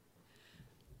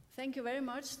Thank you very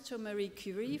much to Marie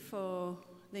Curie for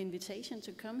the invitation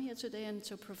to come here today, and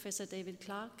to Professor David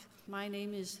Clark. My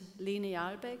name is Lene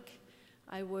Jarlbæk.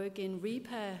 I work in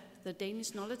REPA, the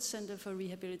Danish Knowledge Center for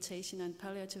Rehabilitation and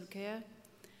Palliative Care.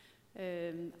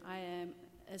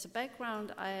 As a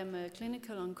background, I am a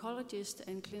clinical oncologist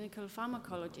and clinical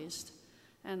pharmacologist,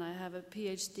 and I have a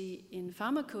PhD in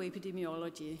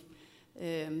pharmacoepidemiology.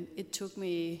 It took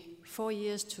me 4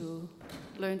 years to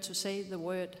learn to say the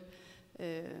word,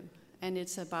 and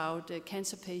it's about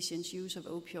cancer patients' use of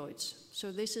opioids.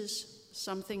 So this is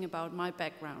something about my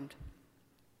background.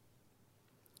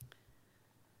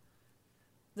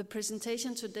 The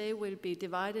presentation today will be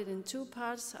divided in 2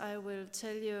 parts. I will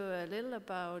tell you a little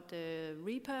about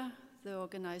REPA, the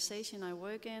organization I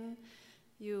work in.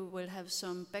 You will have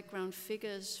some background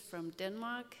figures from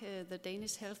Denmark, the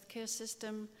Danish healthcare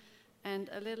system, and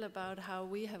a little about how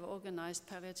we have organized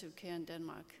palliative care in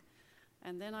Denmark.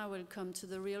 And then I will come to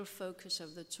the real focus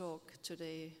of the talk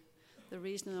today, the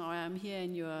reason why I'm here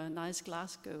in your nice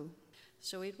Glasgow.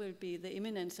 So it will be the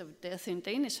imminence of death in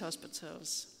Danish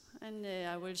hospitals. And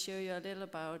I will show you a little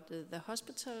about the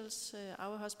hospitals,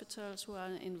 our hospitals who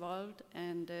are involved,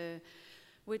 and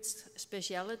which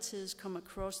specialities come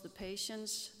across the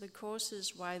patients, the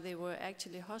causes, why they were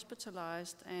actually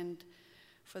hospitalized, and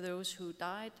for those who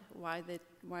died, why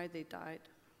they died.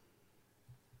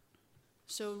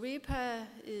 So REPA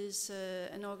is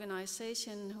an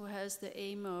organization who has the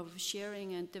aim of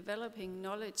sharing and developing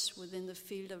knowledge within the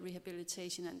field of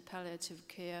rehabilitation and palliative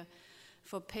care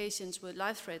for patients with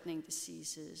life-threatening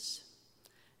diseases.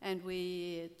 And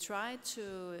we try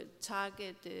to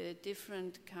target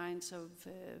different kinds of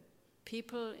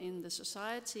people in the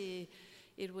society.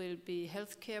 It will be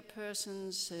healthcare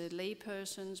persons, lay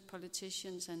persons,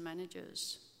 politicians, and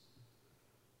managers.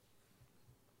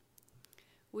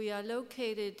 We are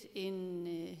located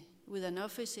with an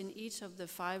office in each of the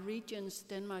 5 regions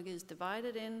Denmark is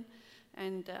divided in,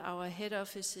 and our head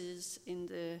office is in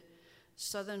the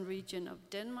southern region of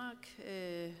Denmark,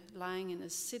 lying in a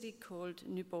city called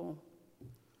Nyborg.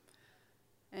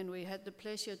 And we had the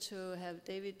pleasure to have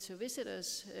David to visit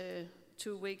us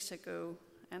 2 weeks ago,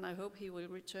 and I hope he will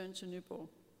return to Nyborg,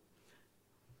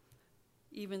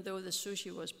 even though the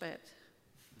sushi was bad.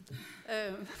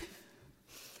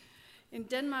 In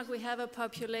Denmark, we have a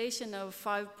population of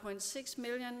 5.6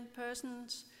 million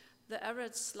persons. The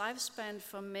average lifespan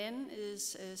for men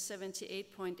is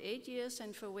 78.8 years,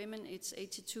 and for women it's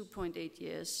 82.8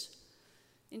 years.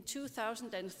 In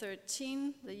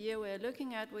 2013, the year we're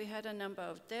looking at, we had a number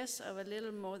of deaths of a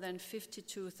little more than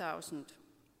 52,000.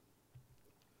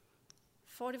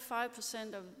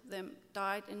 45% of them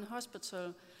died in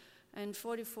hospital, and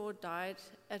 44 died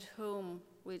at home,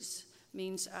 which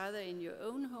means either in your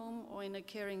own home or in a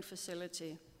caring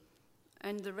facility.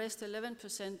 And the rest,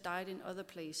 11%, died in other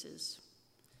places.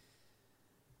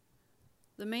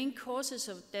 The main causes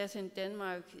of death in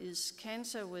Denmark is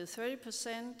cancer with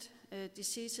 30%,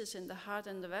 diseases in the heart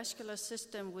and the vascular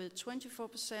system with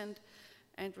 24%,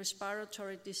 and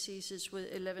respiratory diseases with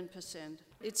 11%.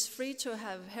 It's free to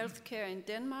have healthcare in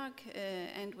Denmark,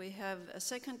 and we have a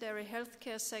secondary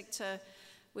healthcare sector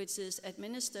which is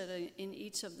administered in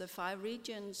each of the 5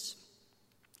 regions.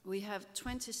 We have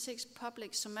 26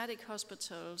 public somatic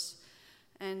hospitals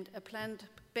and a planned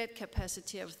bed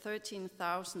capacity of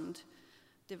 13,000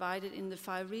 divided in the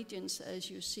 5 regions, as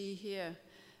you see here.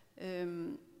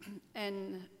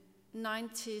 And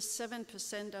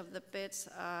 97% of the beds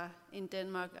in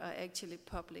Denmark are actually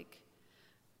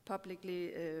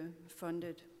publicly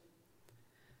funded.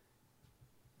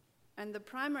 And the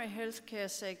primary healthcare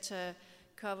sector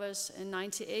covers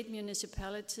 98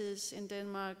 municipalities in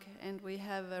Denmark, and we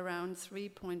have around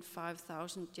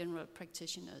 3,500 general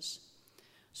practitioners.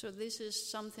 So this is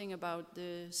something about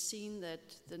the scene that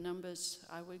the numbers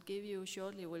I will give you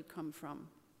shortly will come from.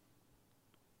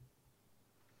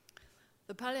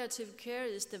 The palliative care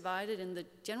is divided in the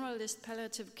generalist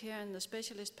palliative care and the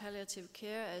specialist palliative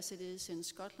care, as it is in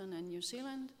Scotland and New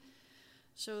Zealand.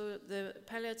 So the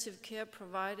palliative care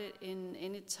provided in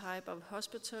any type of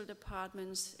hospital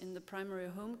departments, in the primary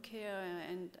home care,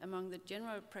 and among the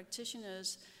general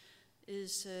practitioners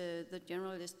is the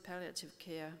generalist palliative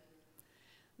care.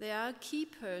 There are key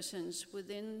persons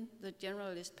within the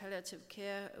generalist palliative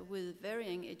care with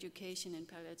varying education in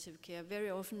palliative care, very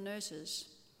often nurses.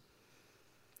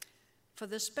 For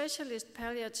the specialist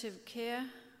palliative care,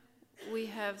 we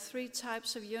have 3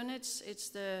 types of units. It's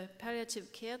the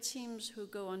palliative care teams who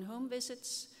go on home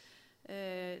visits,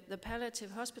 the palliative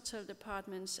hospital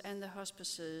departments, and the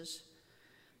hospices.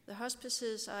 The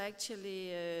hospices are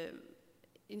actually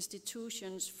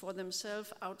institutions for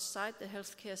themselves outside the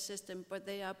healthcare system, but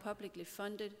they are publicly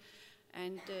funded,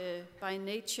 and by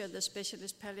nature the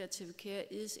specialist palliative care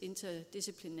is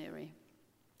interdisciplinary,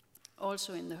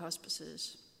 also in the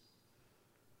hospices.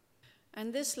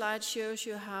 And this slide shows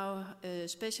you how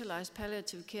specialized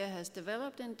palliative care has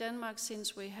developed in Denmark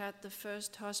since we had the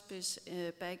first hospice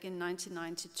back in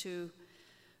 1992.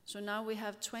 So now we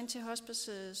have 20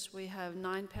 hospices, we have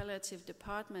 9 palliative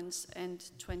departments and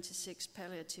 26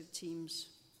 palliative teams.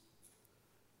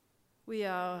 We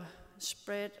are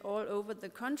spread all over the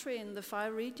country in the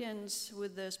 5 regions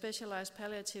with the specialized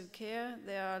palliative care.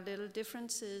 There are little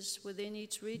differences within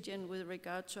each region with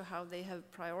regard to how they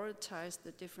have prioritized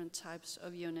the different types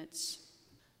of units.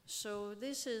 So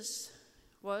this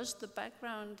was the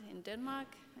background in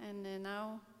Denmark, and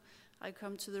now I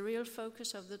come to the real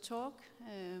focus of the talk.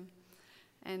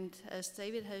 And as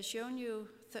David has shown you,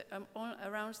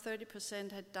 around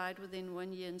 30% had died within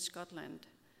 1 year in Scotland.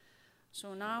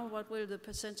 So now what will the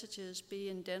percentages be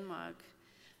in Denmark?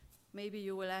 Maybe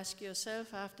you will ask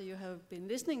yourself after you have been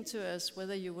listening to us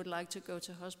whether you would like to go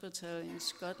to hospital in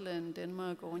Scotland,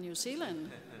 Denmark or New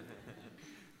Zealand.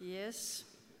 Yes.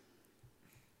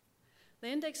 The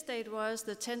index date was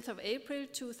the 10th of April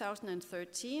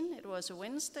 2013. It was a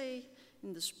Wednesday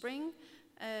in the spring,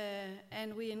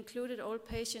 and we included all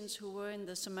patients who were in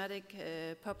the somatic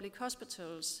public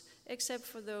hospitals, except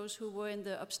for those who were in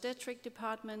the obstetric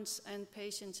departments and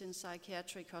patients in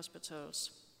psychiatric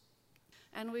hospitals.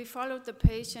 And we followed the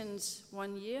patients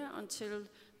 1 year until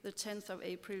the 10th of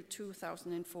April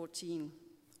 2014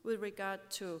 with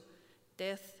regard to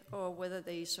death or whether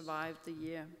they survived the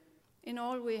year. In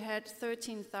all, we had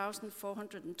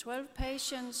 13,412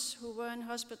 patients who were in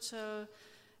hospital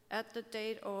at the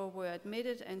date or were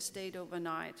admitted and stayed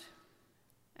overnight.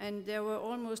 And there were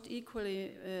almost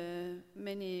equally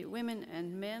many women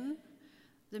and men.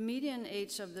 The median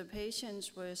age of the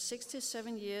patients was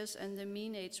 67 years and the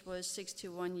mean age was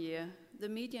 61 years. The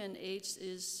median age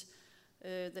is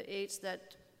the age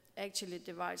that actually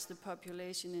divides the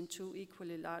population in 2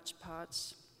 equally large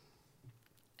parts.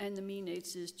 And the mean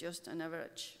age is just an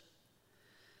average.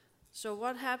 So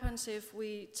what happens if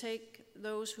we take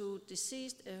those who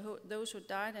deceased, those who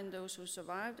died and those who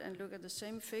survived and look at the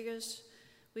same figures?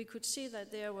 We could see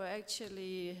that there were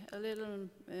actually a little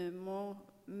more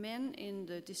men in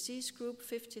the deceased group,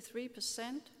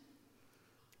 53%.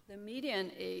 The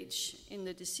median age in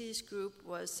the deceased group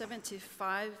was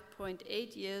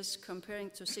 75.8 years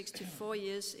comparing to 64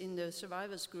 years in the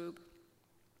survivors group.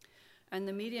 And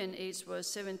the median age was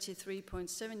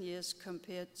 73.7 years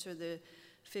compared to the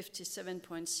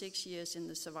 57.6 years in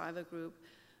the survivor group.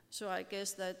 So I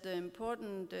guess that the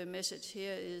important message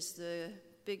here is the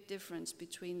big difference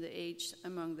between the age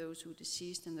among those who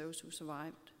deceased and those who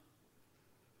survived.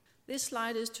 This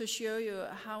slide is to show you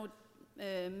how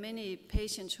many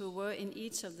patients who were in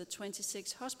each of the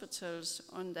 26 hospitals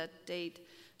on that date.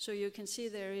 So you can see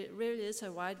there really is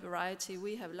a wide variety.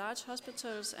 We have large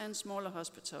hospitals and smaller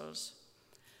hospitals.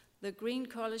 The green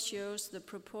color shows the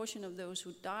proportion of those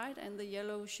who died, and the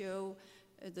yellow show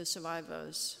the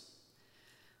survivors.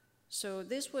 So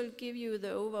this will give you the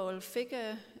overall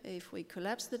figure if we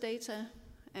collapse the data,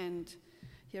 and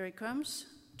here it comes.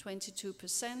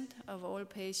 22% of all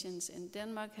patients in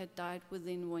Denmark had died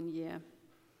within 1 year,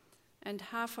 and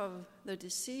half of the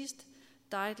deceased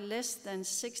died less than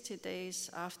 60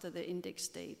 days after the index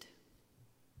date.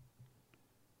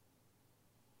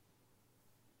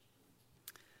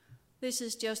 This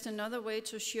is just another way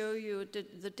to show you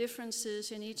the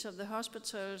differences in each of the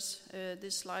hospitals.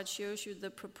 This slide shows you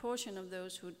the proportion of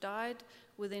those who died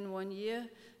within 1 year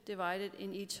divided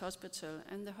in each hospital.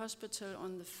 And the hospital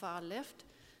on the far left,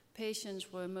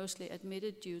 patients were mostly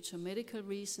admitted due to medical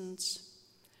reasons.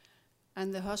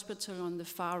 And the hospital on the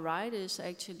far right is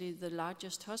actually the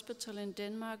largest hospital in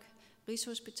Denmark,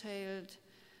 Rigshospitalet,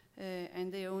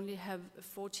 and they only have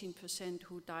 14%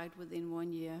 who died within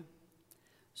 1 year.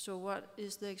 So what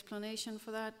is the explanation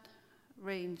for that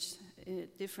range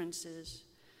differences?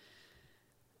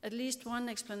 At least one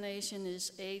explanation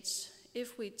is age.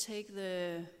 If we take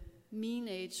the mean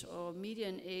age or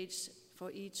median age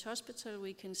for each hospital,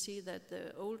 we can see that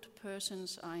the old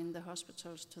persons are in the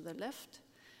hospitals to the left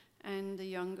and the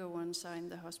younger ones are in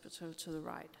the hospital to the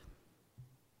right.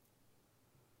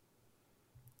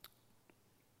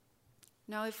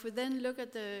 Now, if we then look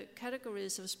at the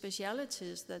categories of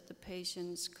specialities that the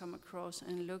patients come across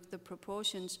and look the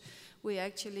proportions, we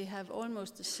actually have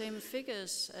almost the same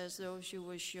figures as those you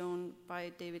were shown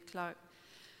by David Clark.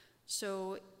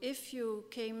 So if you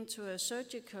came to a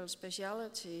surgical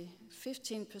specialty,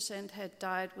 15% had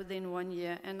died within 1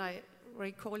 year, and I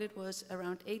recall it was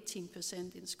around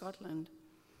 18% in Scotland.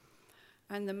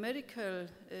 And the medical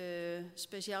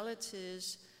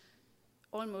specialities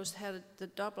almost had the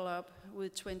double up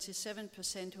with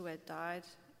 27% who had died.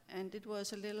 And it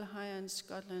was a little higher in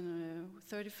Scotland,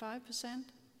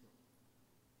 35%.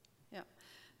 Yeah.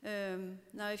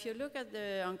 Now, if you look at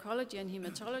the oncology and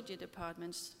hematology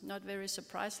departments, not very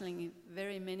surprisingly,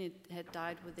 very many had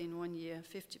died within 1 year,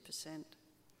 50%.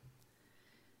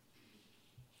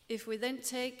 If we then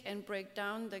take and break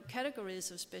down the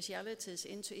categories of specialities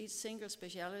into each single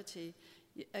speciality,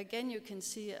 again you can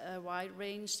see a wide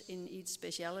range in each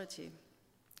speciality.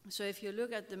 So if you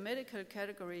look at the medical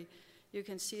category, you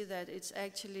can see that it's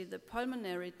actually the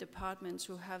pulmonary departments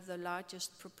who have the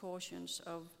largest proportions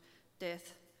of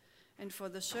death. And for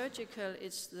the surgical,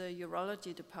 it's the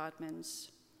urology departments.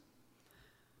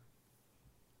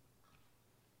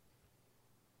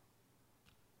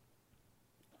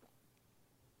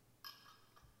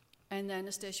 And the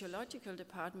anesthesiological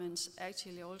departments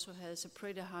actually also has a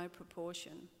pretty high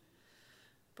proportion.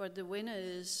 But the winner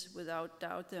is, without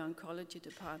doubt, the oncology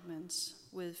departments,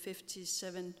 with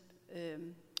 57%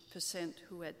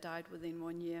 who had died within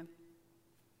 1 year.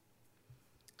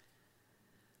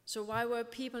 So why were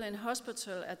people in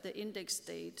hospital at the index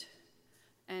date?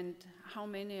 And how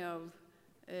many of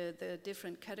the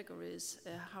different categories,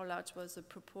 how large was the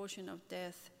proportion of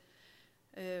death?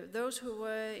 Those who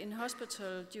were in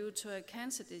hospital due to a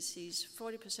cancer disease,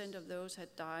 40% of those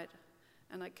had died.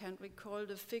 And I can't recall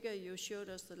the figure you showed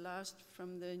us the last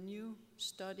from the new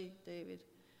study, David.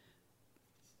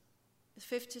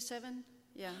 57?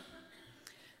 Yeah.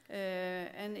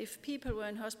 And if people were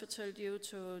in hospital due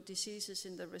to diseases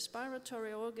in the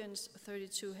respiratory organs,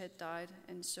 32 had died,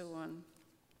 and so on.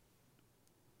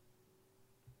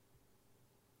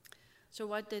 So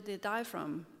what did they die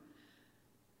from?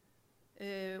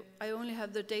 I only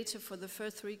have the data for the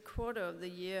first 3 quarters of the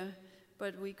year,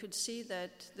 but we could see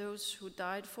that those who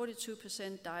died,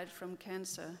 42% died from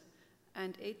cancer,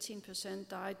 and 18%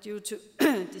 died due to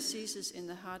diseases in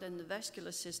the heart and the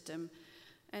vascular system,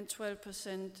 and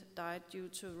 12% died due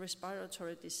to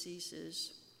respiratory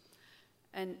diseases.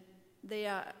 And they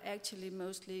are actually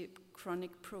mostly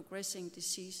chronic progressing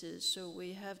diseases, so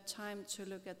we have time to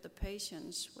look at the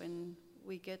patients when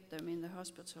we get them in the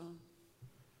hospital.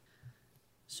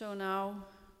 So now,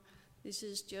 this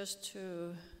is just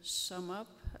to sum up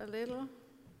a little.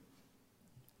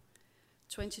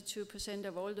 22%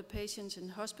 of all the patients in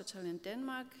hospital in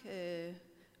Denmark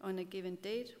on a given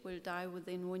date will die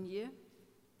within 1 year.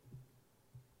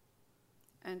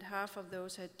 And half of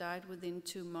those had died within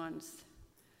 2 months.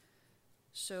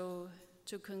 So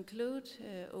to conclude,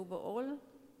 overall,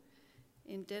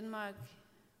 in Denmark,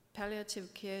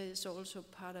 palliative care is also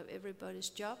part of everybody's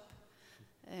job.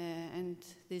 And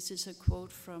this is a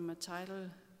quote from a title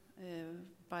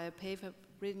by a paper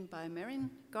written by Marion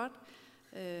Gott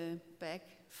back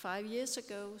 5 years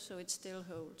ago, so it still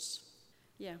holds.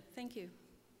 Yeah, thank you.